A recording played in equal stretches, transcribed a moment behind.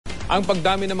Ang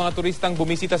pagdami ng mga turistang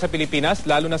bumisita sa Pilipinas,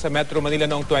 lalo na sa Metro Manila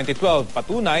noong 2012,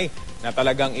 patunay na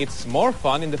talagang it's more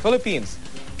fun in the Philippines.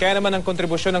 Kaya naman ang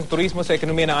kontribusyon ng turismo sa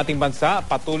ekonomiya ng ating bansa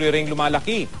patuloy ring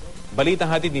lumalaki.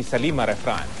 Balitang hatid ni Salima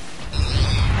Refran.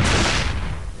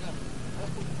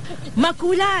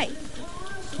 Makulay,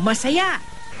 masaya,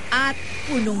 at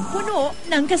punong-puno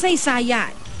ng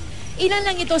kasaysayan. Ilan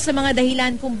lang ito sa mga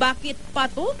dahilan kung bakit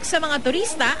patok sa mga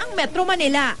turista ang Metro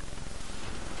Manila.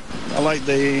 I like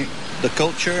the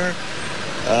culture,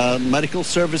 medical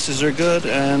services are good,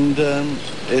 and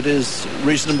it is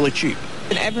reasonably cheap.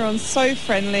 And everyone's so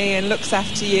friendly and looks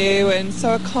after you and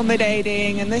so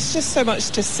accommodating, and there's just so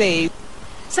much to see.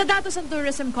 Sa datos ng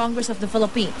Tourism Congress of the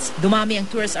Philippines, dumami ang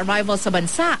tourist arrivals sa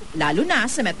bansa, lalo na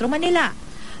sa Metro Manila.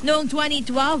 Noong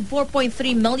 2012,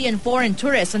 4.3 million foreign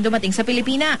tourists ang dumating sa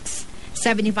Pilipinas.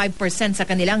 75% sa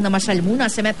kanilang namasyal muna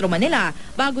sa Metro Manila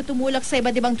bago tumulak sa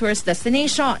iba't ibang tourist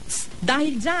destinations.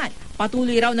 Dahil dyan,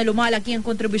 patuloy raw na lumalaki ang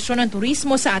kontribusyon ng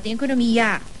turismo sa ating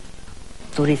ekonomiya.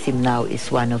 Tourism now is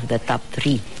one of the top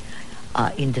 3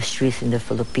 industries in the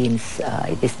Philippines.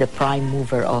 It is the prime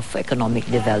mover of economic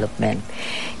development.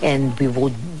 And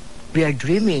we are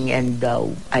dreaming, and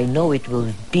I know it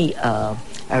will be a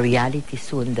reality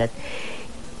soon, that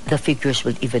the figures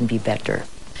will even be better.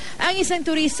 Ang isang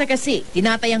turista kasi,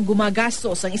 tinatayang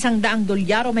gumagastos ang $100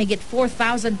 o mahigit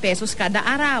 4,000 pesos kada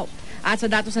araw. At sa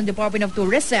datos ng Department of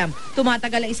Tourism,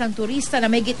 tumatagal ang isang turista na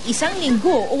mahigit 1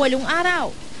 linggo o 8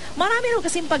 araw. Marami rin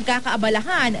kasing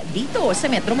pagkakaabalahan dito sa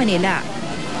Metro Manila.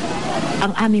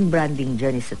 Ang aming branding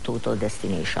dyan is a total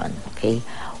destination. Okay?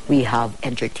 We have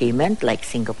entertainment like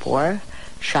Singapore,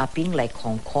 shopping like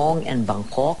Hong Kong and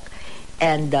Bangkok,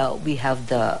 and we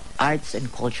have the arts and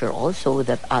culture also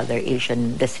that other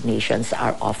Asian destinations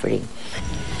are offering.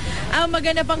 Ang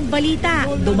maganda pang balita,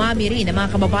 dumami rin ang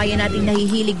mga kababayan nating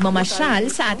nahihilig mamasyal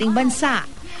sa ating bansa.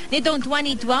 Nitong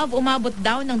 2012, umabot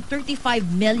daw ng 35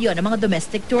 million ang mga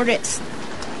domestic tourists.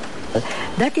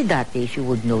 Dati-dati, if you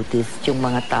would notice, yung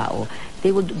mga tao,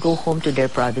 they would go home to their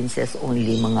provinces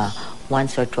only mga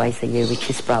once or twice a year,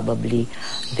 which is probably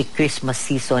the Christmas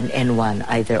season and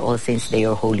either All Saints Day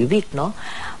or Holy Week, no?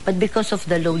 But because of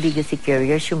the low legacy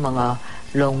carriers, yung mga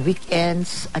long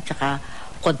weekends at saka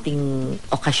konting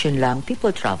okasyon lang,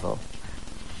 people travel.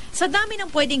 Sa dami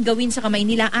ng pwedeng gawin sa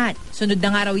Kamaynilaan, sunod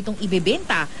na nga raw itong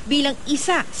ibebenta bilang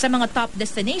isa sa mga top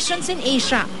destinations in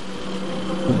Asia.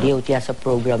 DOT has a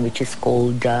program which is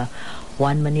called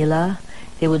One Manila.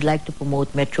 They would like to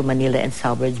promote Metro Manila and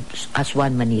suburbs as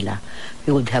One Manila.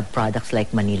 We would have products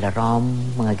like Manila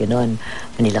rum, mga ganon,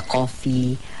 Manila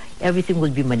coffee. Everything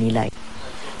would be Manila.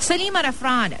 Salima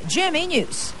Refran, GMA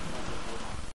News.